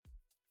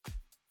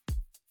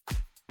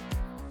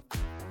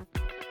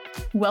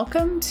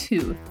Welcome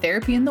to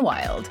Therapy in the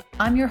Wild.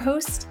 I'm your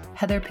host,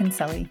 Heather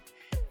Pincelli.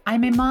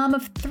 I'm a mom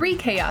of 3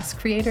 chaos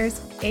creators,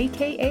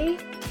 aka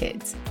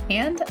kids,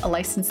 and a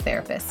licensed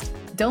therapist.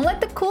 Don't let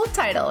the cool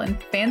title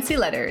and fancy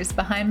letters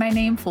behind my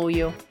name fool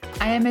you.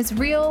 I am as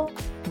real,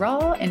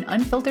 raw, and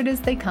unfiltered as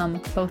they come,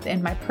 both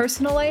in my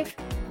personal life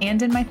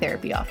and in my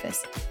therapy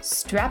office.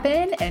 Strap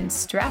in and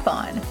strap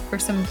on for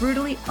some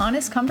brutally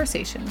honest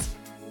conversations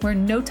where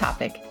no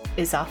topic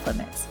is off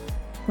limits,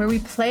 where we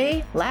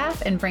play,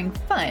 laugh, and bring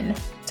fun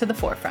to the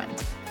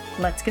forefront.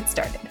 Let's get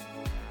started.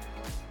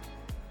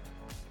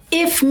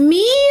 If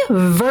me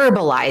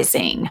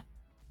verbalizing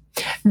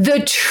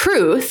the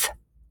truth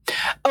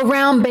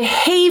around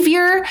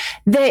behavior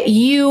that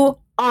you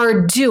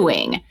are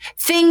doing,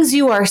 things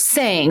you are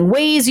saying,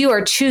 ways you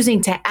are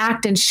choosing to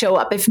act and show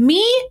up, if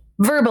me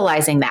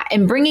verbalizing that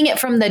and bringing it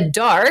from the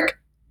dark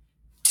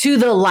to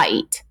the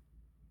light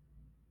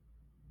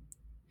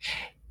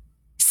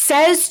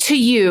says to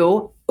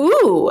you,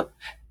 ooh,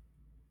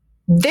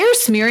 they're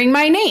smearing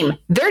my name.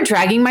 They're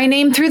dragging my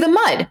name through the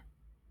mud.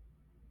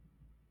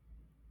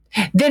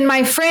 Then,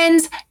 my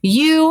friends,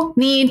 you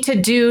need to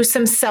do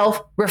some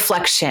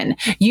self-reflection.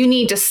 You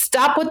need to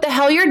stop what the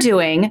hell you're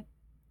doing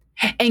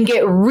and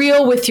get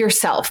real with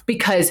yourself,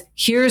 because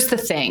here's the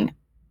thing.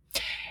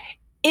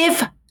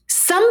 If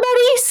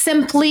somebody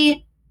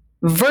simply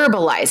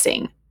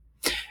verbalizing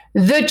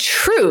the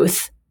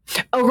truth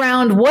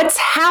around what's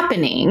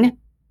happening,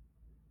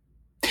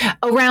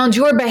 around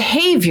your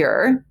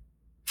behavior,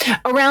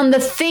 around the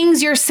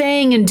things you're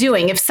saying and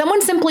doing, if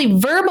someone simply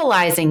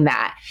verbalizing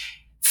that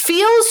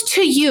feels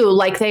to you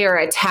like they are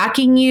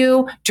attacking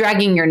you,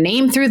 dragging your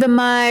name through the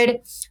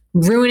mud,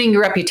 ruining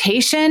your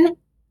reputation,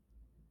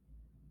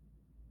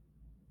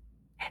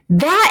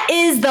 that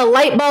is the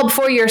light bulb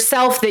for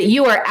yourself that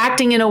you are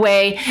acting in a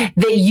way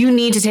that you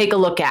need to take a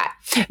look at.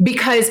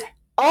 Because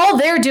all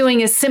they're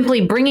doing is simply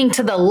bringing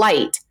to the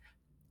light,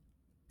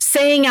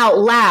 saying out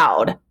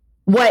loud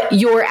what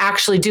you're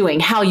actually doing,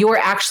 how you're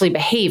actually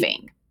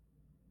behaving.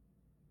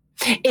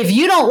 If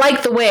you don't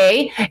like the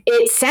way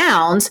it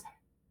sounds,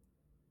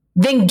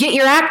 then get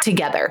your act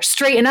together,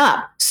 straighten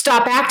up,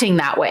 stop acting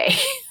that way,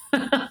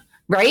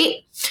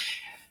 right?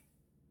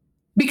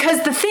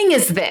 Because the thing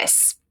is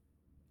this,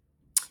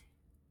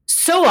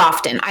 so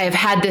often I have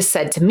had this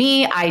said to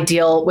me, I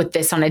deal with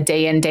this on a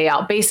day in, day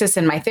out basis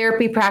in my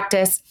therapy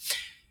practice.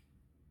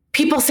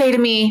 People say to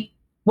me,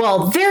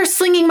 well, they're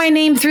slinging my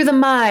name through the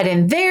mud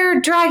and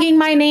they're dragging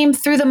my name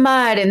through the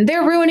mud and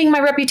they're ruining my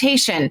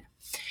reputation.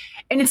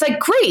 And it's like,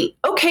 great,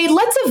 okay,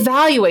 let's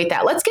evaluate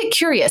that. Let's get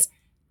curious.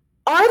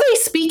 Are they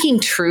speaking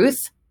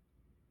truth?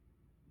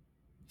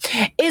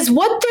 Is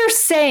what they're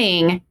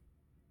saying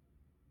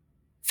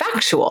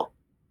factual?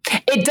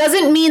 It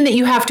doesn't mean that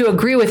you have to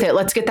agree with it.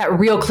 Let's get that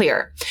real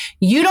clear.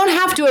 You don't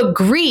have to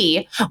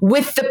agree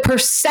with the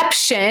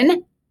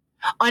perception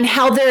on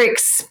how they're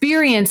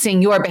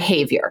experiencing your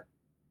behavior.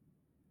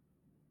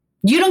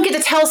 You don't get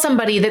to tell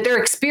somebody that their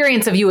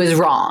experience of you is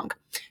wrong,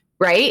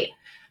 right?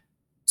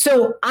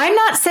 So I'm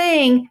not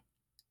saying,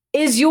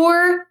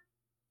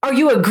 are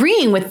you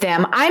agreeing with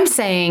them? I'm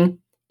saying,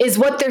 is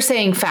what they're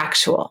saying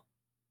factual?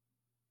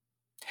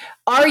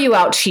 Are you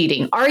out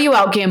cheating? Are you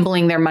out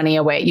gambling your money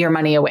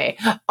away?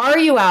 Are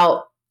you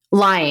out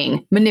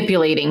lying,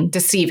 manipulating,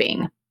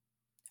 deceiving?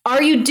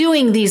 Are you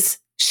doing these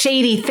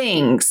shady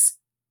things?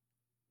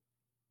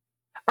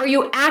 Are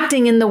you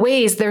acting in the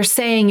ways they're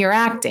saying you're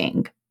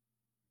acting?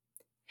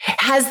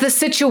 Has the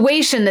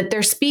situation that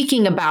they're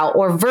speaking about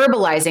or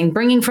verbalizing,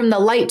 bringing from the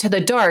light to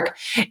the dark,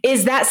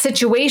 is that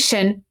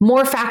situation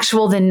more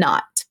factual than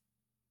not?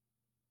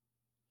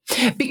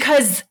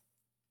 Because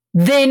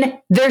then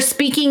they're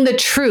speaking the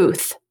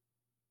truth.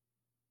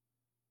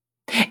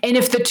 And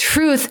if the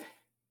truth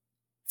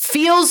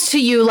feels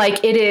to you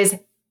like it is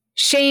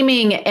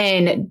shaming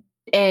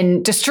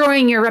and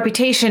destroying your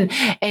reputation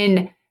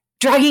and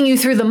dragging you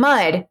through the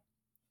mud,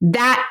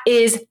 that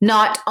is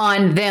not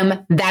on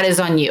them. That is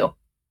on you.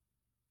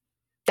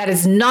 That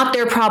is not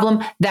their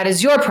problem. That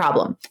is your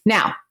problem.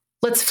 Now,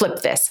 let's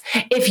flip this.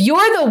 If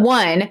you're the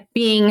one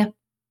being,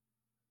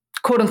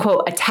 quote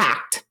unquote,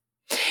 attacked,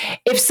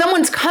 if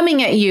someone's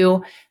coming at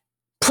you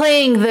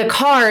playing the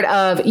card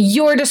of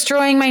you're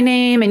destroying my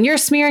name and you're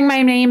smearing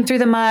my name through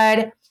the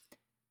mud,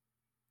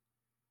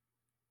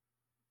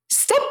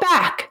 step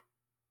back.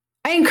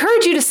 I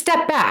encourage you to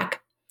step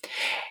back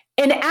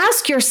and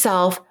ask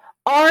yourself,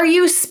 are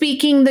you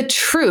speaking the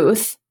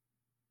truth?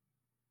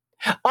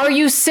 Are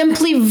you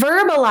simply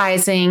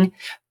verbalizing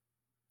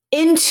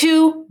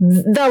into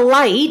the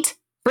light,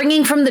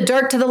 bringing from the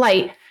dark to the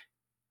light,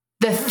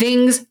 the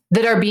things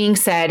that are being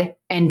said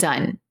and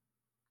done?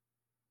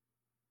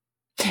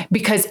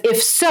 Because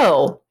if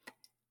so,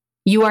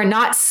 you are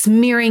not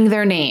smearing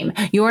their name.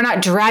 You are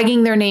not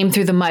dragging their name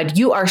through the mud.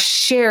 You are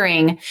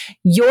sharing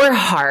your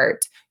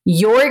heart,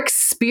 your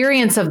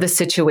experience of the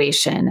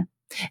situation,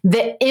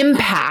 the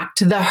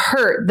impact, the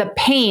hurt, the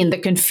pain, the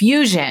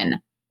confusion.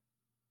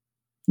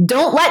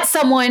 Don't let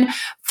someone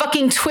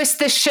fucking twist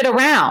this shit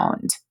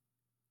around.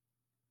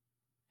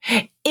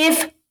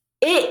 If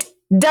it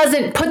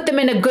doesn't put them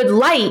in a good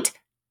light,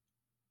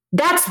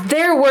 that's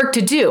their work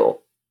to do,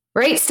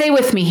 right? Stay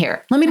with me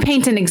here. Let me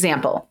paint an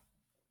example.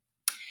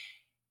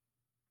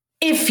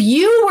 If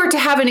you were to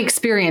have an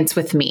experience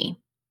with me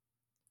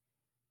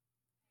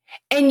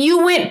and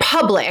you went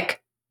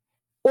public,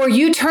 or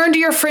you turned to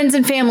your friends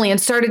and family and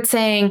started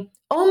saying,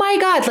 oh my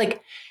God,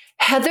 like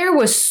Heather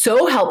was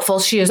so helpful.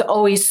 She is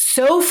always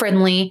so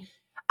friendly.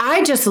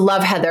 I just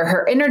love Heather.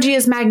 Her energy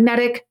is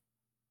magnetic.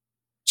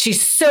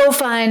 She's so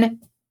fun.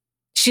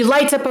 She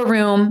lights up a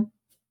room.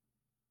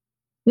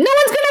 No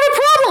one's going to have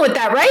a problem with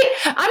that, right?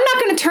 I'm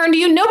not going to turn to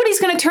you. Nobody's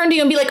going to turn to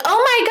you and be like,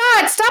 oh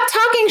my God, stop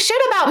talking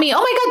shit about me.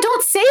 Oh my God,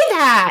 don't say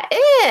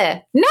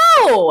that.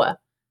 No.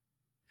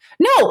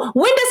 No.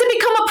 When does it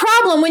become a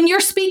problem when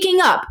you're speaking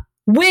up?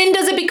 When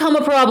does it become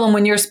a problem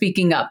when you're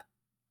speaking up?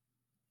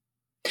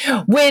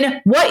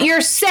 When what you're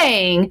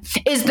saying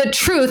is the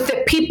truth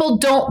that people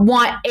don't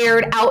want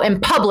aired out in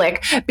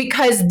public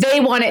because they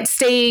want it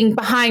staying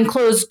behind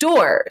closed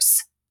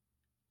doors.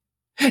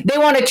 They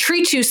want to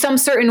treat you some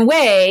certain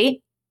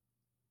way,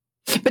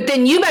 but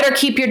then you better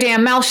keep your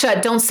damn mouth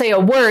shut. Don't say a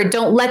word.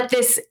 Don't let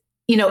this,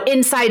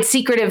 inside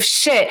secretive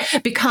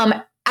shit become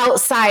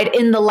outside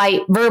in the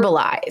light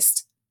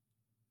verbalized.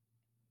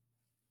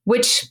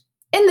 Which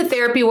in the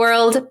therapy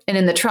world and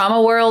in the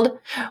trauma world,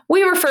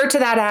 we refer to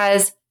that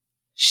as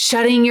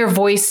shutting your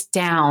voice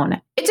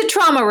down. It's a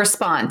trauma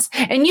response,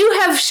 and you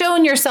have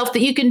shown yourself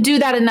that you can do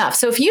that enough.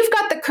 So if you've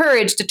got the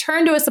courage to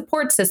turn to a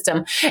support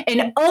system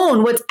and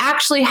own what's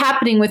actually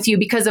happening with you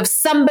because of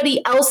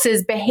somebody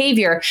else's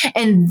behavior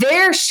and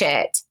their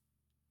shit,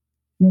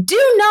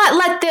 do not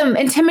let them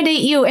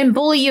intimidate you and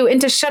bully you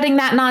into shutting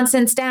that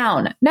nonsense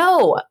down.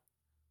 No.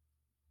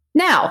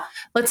 Now,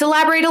 let's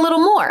elaborate a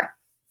little more.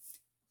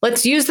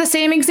 Let's use the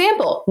same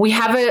example. We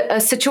have a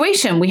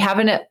situation, we have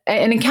an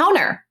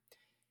encounter.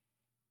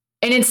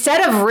 And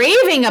instead of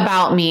raving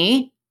about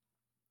me,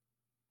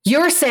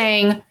 you're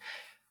saying,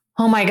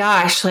 oh my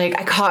gosh, like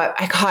I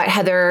caught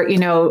Heather,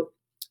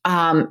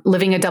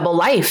 living a double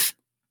life,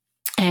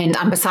 and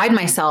I'm beside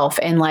myself.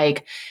 And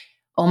like,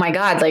 oh my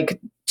God, like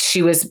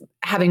she was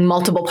having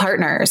multiple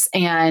partners,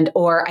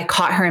 or I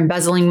caught her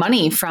embezzling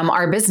money from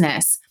our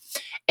business,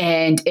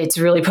 and it's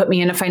really put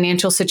me in a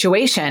financial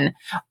situation.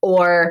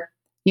 Or,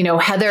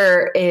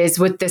 Heather is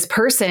with this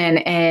person,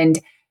 and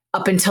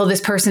up until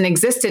this person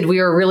existed, we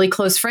were really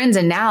close friends.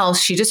 And now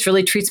she just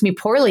really treats me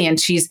poorly, and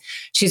she's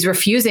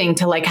refusing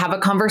to like have a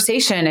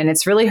conversation, and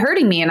it's really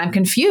hurting me. And I'm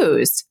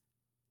confused.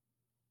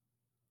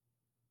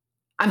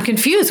 I'm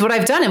confused what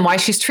I've done and why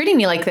she's treating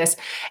me like this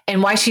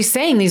and why she's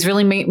saying these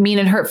really mean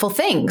and hurtful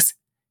things.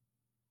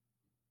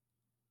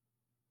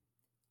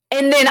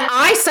 And then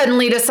I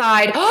suddenly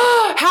decide,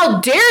 oh, how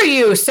dare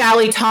you,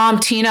 Sally, Tom,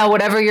 Tina,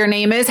 whatever your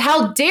name is,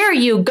 how dare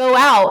you go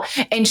out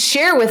and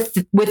share with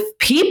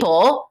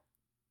people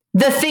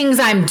the things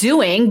I'm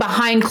doing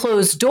behind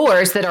closed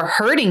doors that are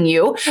hurting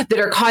you, that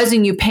are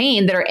causing you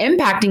pain, that are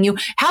impacting you.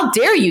 How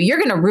dare you? You're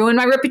going to ruin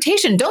my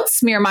reputation. Don't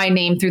smear my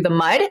name through the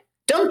mud.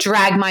 Don't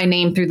drag my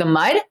name through the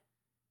mud.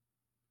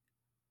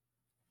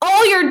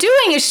 All you're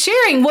doing is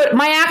sharing what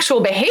my actual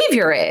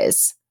behavior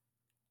is.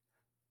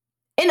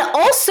 And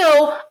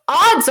also,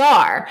 odds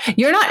are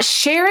you're not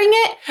sharing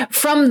it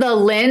from the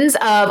lens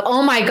of,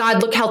 oh my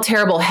God, look how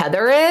terrible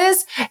Heather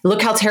is.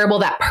 Look how terrible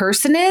that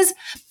person is.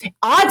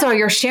 Odds are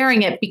you're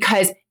sharing it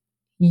because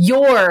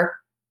you're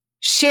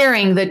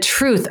sharing the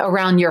truth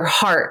around your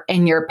heart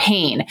and your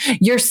pain.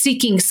 You're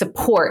seeking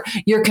support.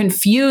 You're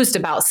confused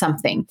about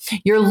something.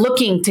 You're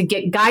looking to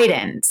get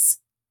guidance.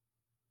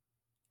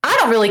 I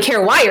don't really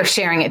care why you're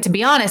sharing it, to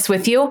be honest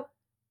with you.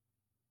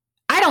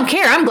 I don't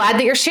care. I'm glad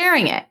that you're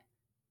sharing it.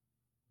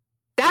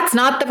 That's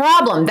not the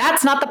problem.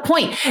 That's not the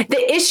point.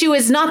 The issue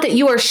is not that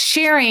you are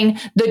sharing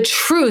the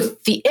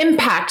truth, the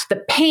impact,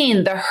 the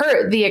pain, the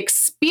hurt, the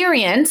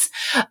experience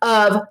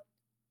of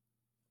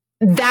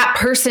that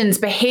person's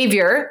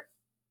behavior.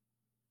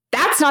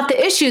 That's not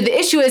the issue. The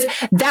issue is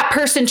that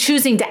person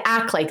choosing to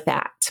act like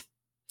that.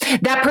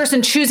 That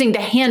person choosing to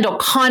handle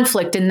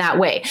conflict in that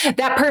way.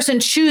 That person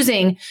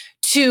choosing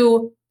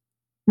to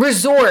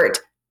resort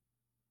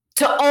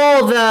to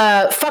all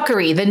the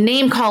fuckery, the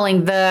name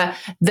calling, the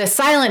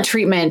silent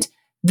treatment,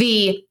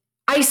 the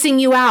icing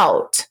you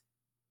out.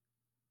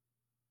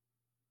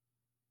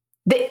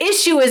 The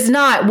issue is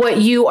not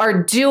what you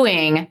are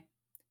doing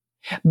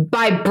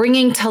by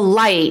bringing to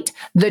light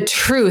the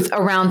truth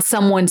around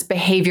someone's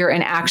behavior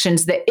and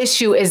actions. The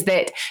issue is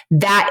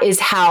that is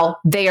how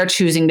they are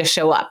choosing to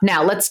show up.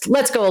 Now, let's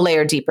go a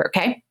layer deeper,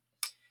 okay?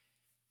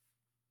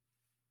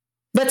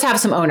 Let's have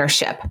some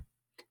ownership.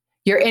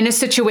 You're in a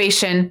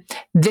situation,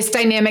 this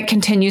dynamic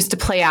continues to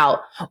play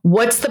out.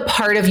 What's the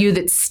part of you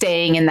that's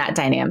staying in that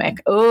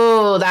dynamic?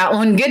 Oh, that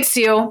one gets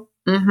you.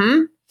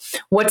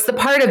 What's the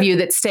part of you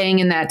that's staying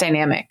in that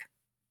dynamic?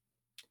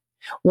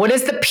 What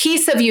is the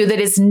piece of you that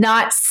is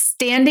not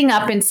standing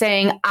up and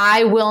saying,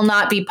 I will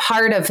not be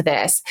part of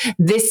this.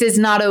 This is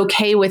not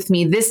okay with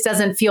me. This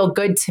doesn't feel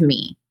good to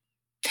me.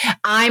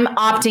 I'm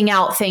opting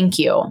out. Thank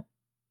you.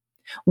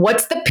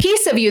 What's the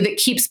piece of you that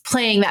keeps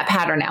playing that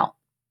pattern out?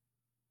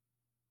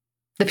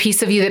 the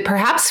piece of you that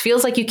perhaps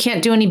feels like you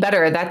can't do any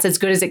better, or that's as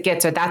good as it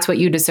gets, or that's what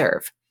you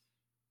deserve.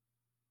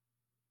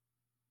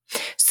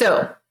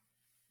 So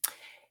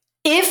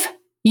if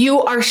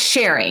you are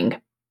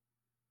sharing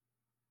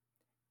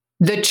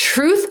the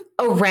truth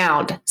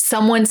around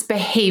someone's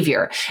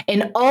behavior,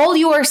 and all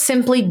you are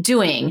simply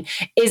doing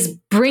is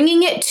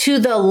bringing it to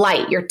the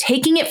light, you're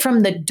taking it from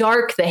the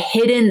dark, the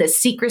hidden, the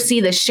secrecy,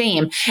 the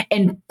shame,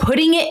 and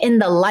putting it in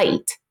the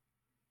light,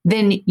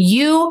 then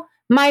you,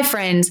 my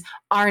friends,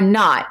 are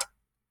not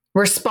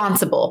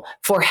responsible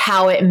for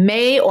how it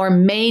may or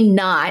may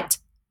not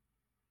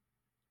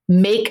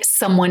make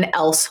someone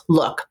else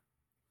look.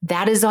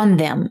 That is on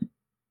them.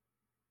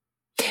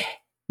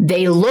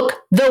 They look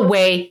the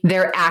way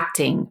they're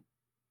acting.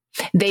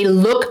 They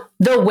look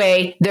the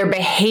way their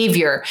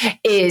behavior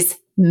is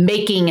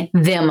making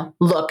them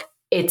look.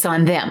 It's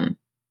on them.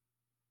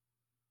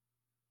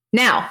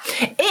 Now,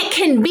 it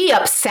can be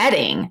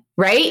upsetting,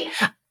 right?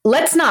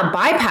 Let's not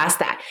bypass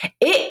that.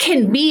 It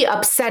can be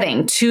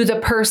upsetting to the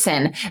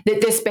person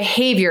that this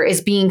behavior is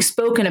being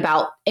spoken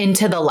about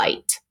into the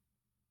light.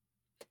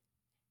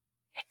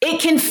 It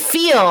can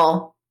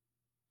feel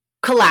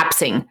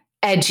collapsing,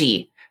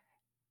 edgy.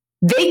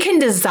 They can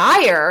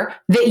desire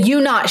that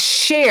you not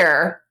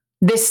share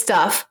this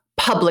stuff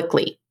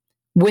publicly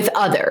with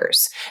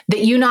others,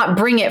 that you not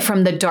bring it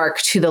from the dark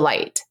to the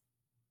light.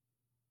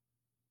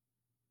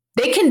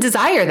 They can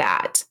desire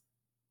that.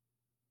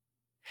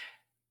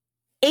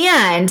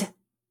 And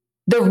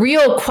the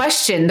real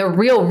question, the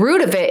real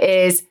root of it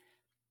is,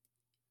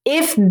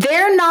 if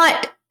they're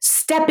not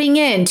stepping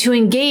in to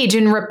engage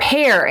in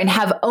repair and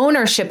have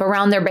ownership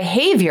around their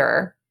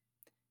behavior,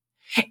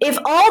 if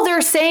all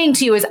they're saying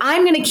to you is,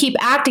 I'm going to keep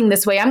acting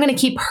this way, I'm going to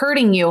keep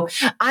hurting you,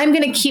 I'm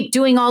going to keep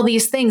doing all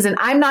these things, and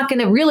I'm not going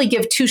to really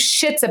give two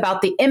shits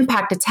about the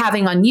impact it's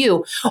having on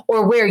you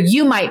or where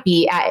you might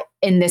be at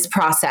in this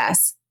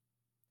process,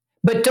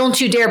 but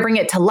don't you dare bring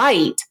it to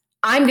light,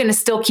 I'm going to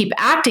still keep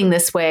acting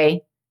this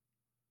way,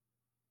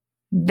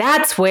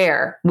 that's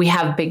where we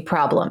have big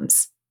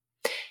problems.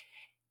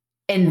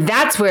 And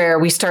that's where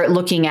we start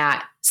looking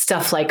at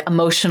stuff like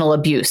emotional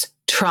abuse,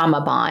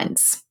 trauma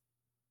bonds,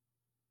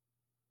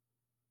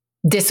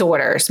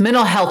 disorders,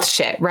 mental health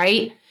shit,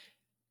 right?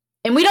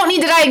 And we don't need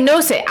to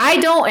diagnose it.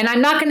 I don't, and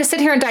I'm not going to sit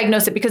here and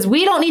diagnose it, because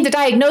we don't need to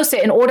diagnose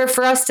it in order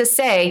for us to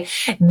say,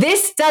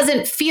 this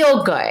doesn't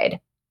feel good.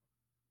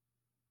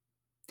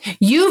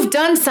 You've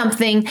done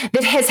something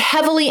that has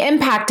heavily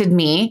impacted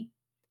me,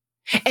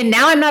 and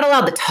now I'm not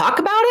allowed to talk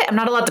about it. I'm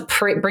not allowed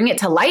to bring it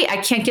to light. I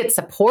can't get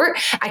support.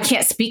 I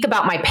can't speak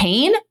about my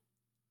pain.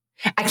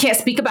 I can't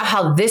speak about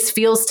how this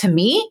feels to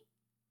me.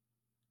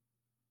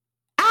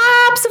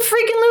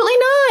 Abso-freaking-lutely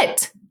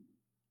not.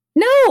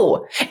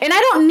 No. And I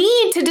don't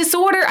need to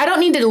disorder. I don't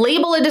need to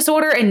label a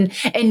disorder and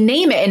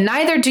name it. And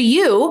neither do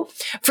you,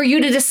 for you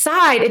to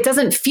decide it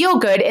doesn't feel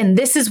good and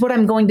this is what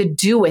I'm going to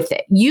do with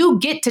it. You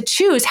get to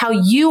choose how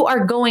you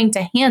are going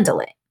to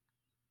handle it.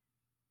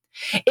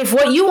 If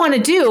what you want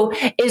to do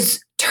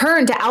is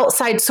turn to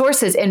outside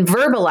sources and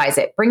verbalize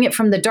it, bring it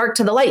from the dark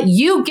to the light,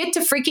 you get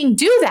to freaking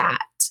do that.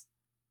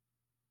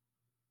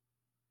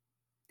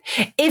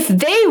 If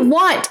they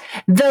want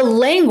the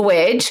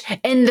language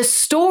and the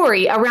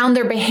story around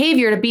their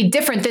behavior to be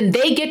different, then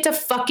they get to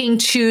fucking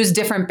choose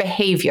different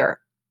behavior.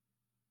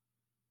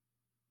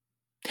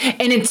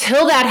 And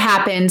until that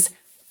happens,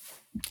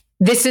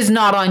 this is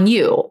not on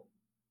you.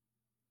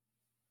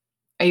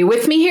 Are you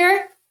with me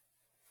here?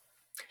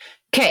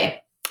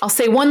 Okay, I'll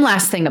say one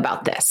last thing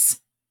about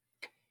this,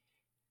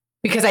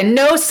 because I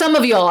know some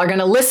of y'all are going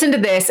to listen to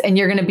this and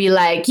you're going to be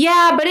like,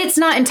 yeah, but it's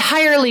not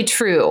entirely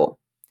true.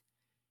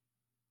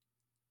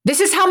 This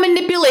is how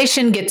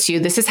manipulation gets you.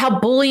 This is how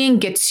bullying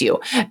gets you,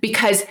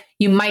 because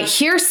you might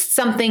hear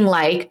something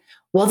like,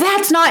 well,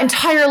 that's not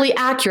entirely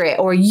accurate,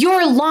 or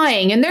you're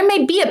lying. And there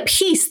may be a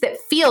piece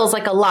that feels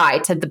like a lie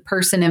to the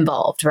person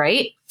involved,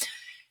 right?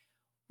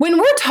 When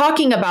we're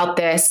talking about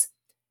this,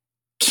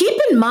 keep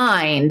in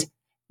mind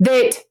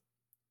that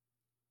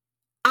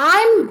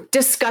I'm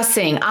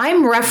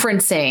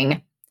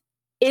referencing,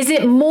 is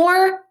it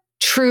more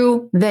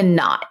true than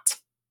not?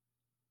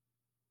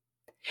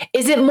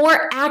 Is it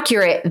more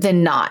accurate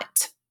than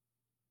not?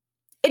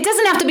 It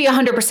doesn't have to be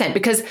 100%,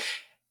 because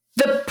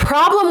the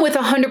problem with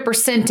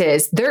 100%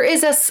 is there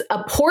is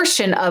a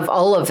portion of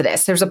all of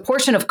this. There's a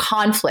portion of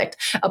conflict,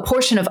 a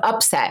portion of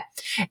upset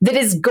that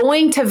is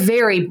going to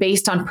vary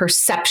based on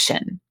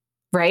perception,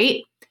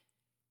 right?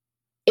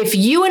 If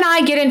you and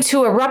I get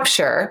into a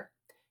rupture,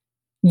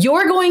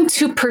 you're going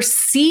to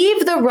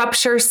perceive the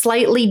rupture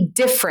slightly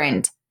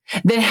different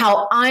than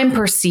how I'm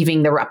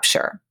perceiving the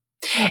rupture.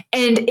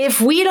 And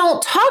if we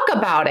don't talk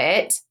about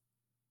it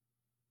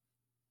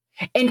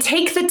and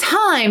take the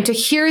time to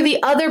hear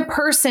the other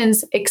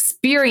person's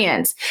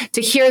experience,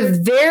 to hear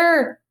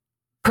their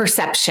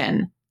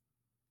perception,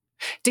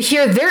 to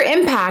hear their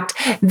impact,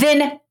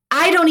 then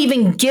I don't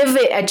even give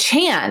it a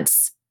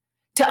chance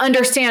to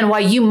understand why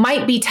you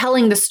might be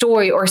telling the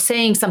story or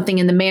saying something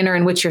in the manner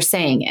in which you're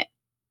saying it.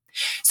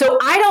 So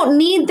I don't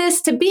need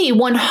this to be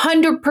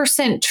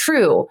 100%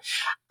 true.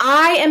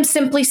 I am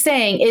simply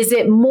saying, is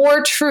it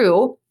more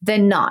true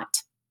than not?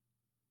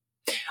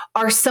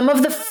 Are some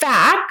of the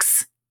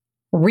facts,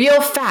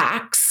 real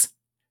facts,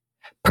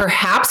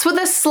 perhaps with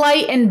a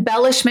slight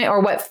embellishment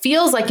or what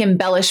feels like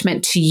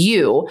embellishment to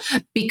you,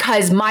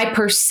 because my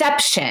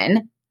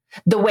perception,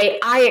 the way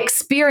I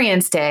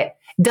experienced it,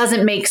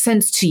 doesn't make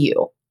sense to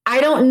you? I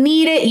don't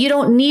need it. You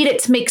don't need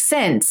it to make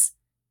sense.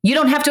 You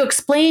don't have to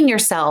explain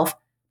yourself,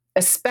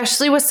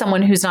 especially with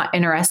someone who's not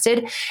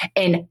interested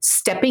in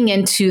stepping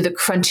into the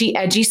crunchy,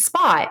 edgy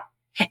spot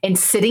and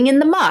sitting in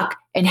the muck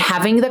and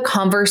having the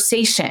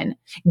conversation,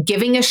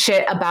 giving a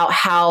shit about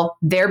how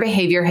their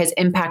behavior has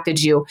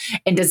impacted you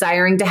and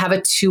desiring to have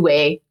a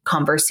two-way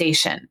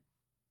conversation.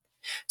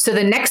 So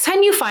the next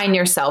time you find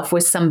yourself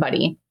with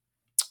somebody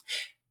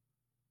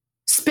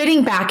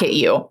spitting back at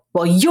you,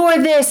 well, you're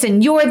this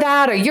and you're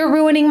that, or you're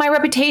ruining my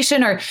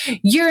reputation, or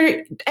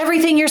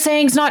everything you're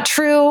saying is not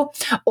true,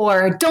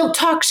 or don't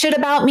talk shit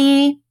about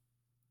me.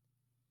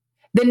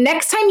 The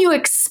next time you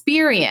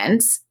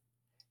experience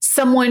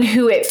someone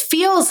who it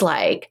feels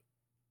like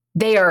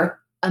they are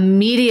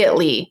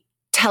immediately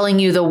telling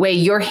you the way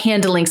you're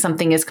handling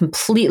something is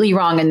completely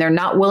wrong and they're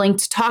not willing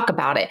to talk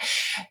about it.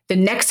 The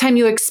next time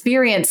you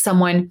experience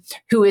someone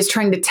who is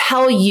trying to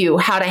tell you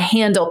how to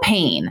handle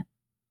pain,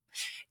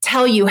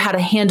 tell you how to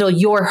handle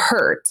your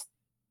hurt,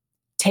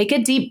 take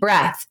a deep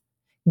breath,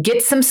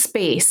 get some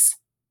space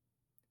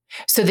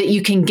so that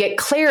you can get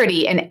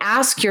clarity and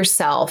ask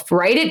yourself,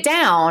 write it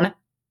down,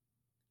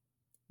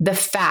 the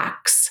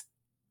facts.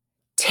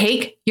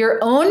 Take your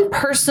own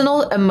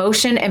personal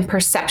emotion and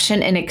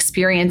perception and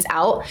experience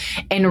out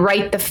and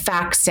write the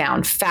facts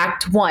down.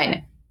 Fact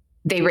 1,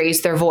 they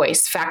raised their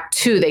voice. Fact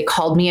 2, they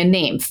called me a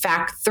name.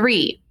 Fact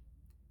 3,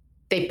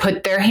 they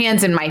put their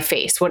hands in my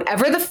face.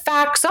 Whatever the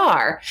facts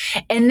are,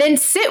 and then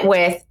sit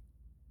with,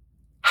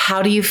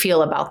 how do you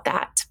feel about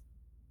that?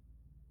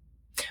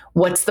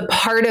 What's the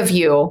part of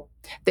you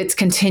that's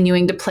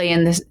continuing to play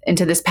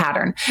into this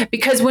pattern?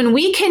 Because when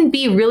we can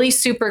be really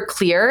super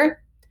clear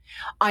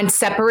on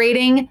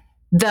separating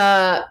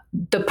the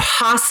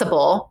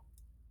possible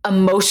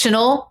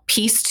emotional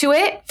piece to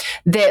it,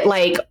 that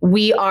like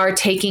we are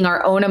taking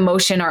our own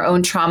emotion, our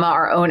own trauma,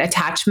 our own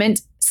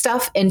attachment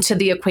stuff into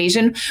the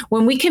equation,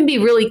 when we can be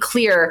really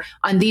clear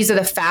on these are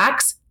the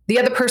facts, the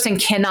other person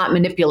cannot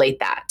manipulate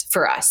that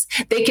for us.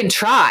 They can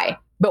try,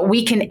 but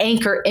we can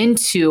anchor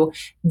into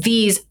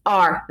these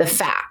are the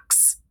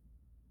facts.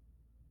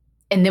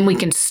 And then we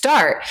can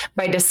start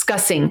by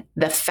discussing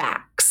the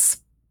facts.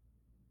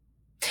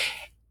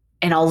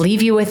 And I'll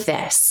leave you with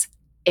this.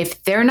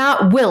 If they're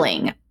not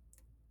willing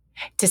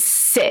to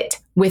sit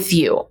with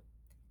you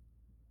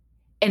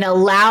and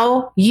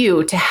allow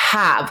you to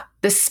have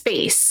the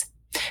space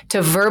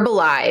to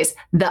verbalize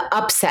the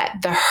upset,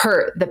 the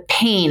hurt, the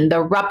pain,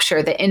 the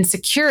rupture, the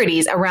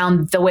insecurities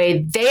around the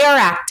way they are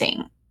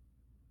acting,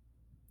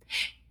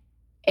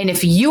 and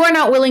if you are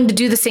not willing to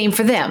do the same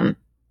for them,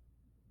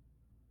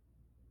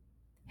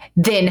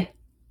 then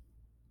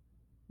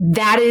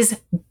that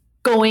is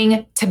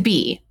going to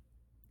be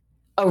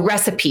a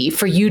recipe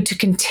for you to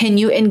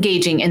continue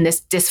engaging in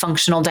this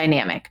dysfunctional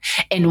dynamic.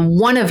 And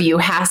one of you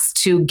has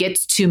to get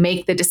to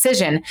make the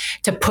decision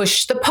to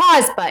push the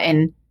pause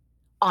button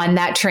on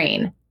that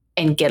train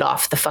and get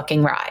off the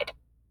fucking ride.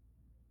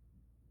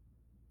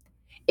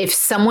 If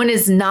someone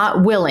is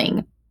not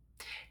willing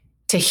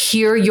to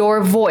hear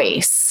your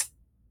voice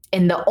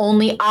and the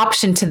only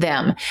option to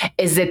them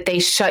is that they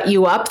shut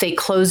you up, they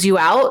close you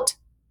out,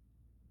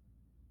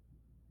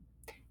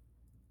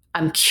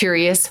 I'm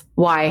curious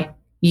why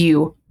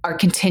you are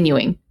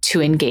continuing to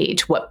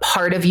engage. What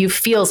part of you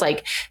feels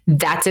like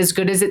that's as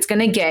good as it's going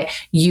to get?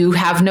 You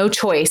have no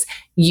choice.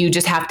 You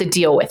just have to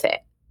deal with it.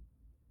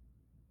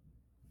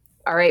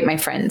 All right, my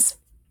friends.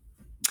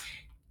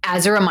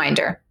 As a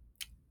reminder,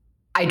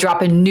 I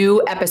drop a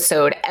new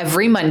episode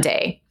every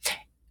Monday.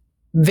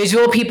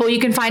 Visual people, you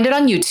can find it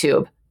on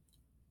YouTube,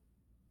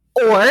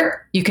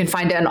 or you can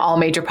find it on all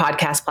major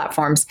podcast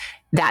platforms.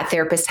 That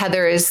Therapist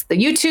Heather is the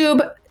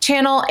YouTube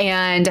channel,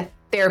 and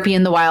Therapy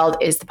in the Wild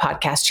is the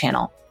podcast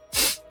channel.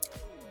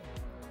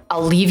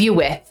 I'll leave you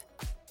with,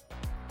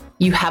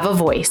 you have a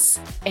voice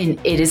and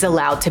it is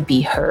allowed to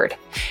be heard.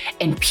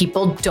 And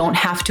people don't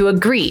have to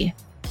agree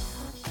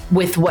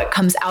with what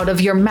comes out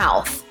of your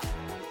mouth.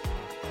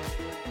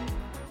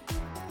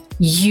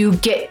 You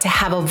get to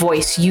have a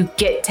voice. You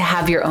get to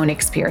have your own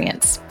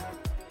experience.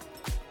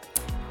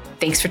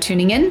 Thanks for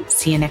tuning in.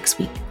 See you next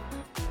week.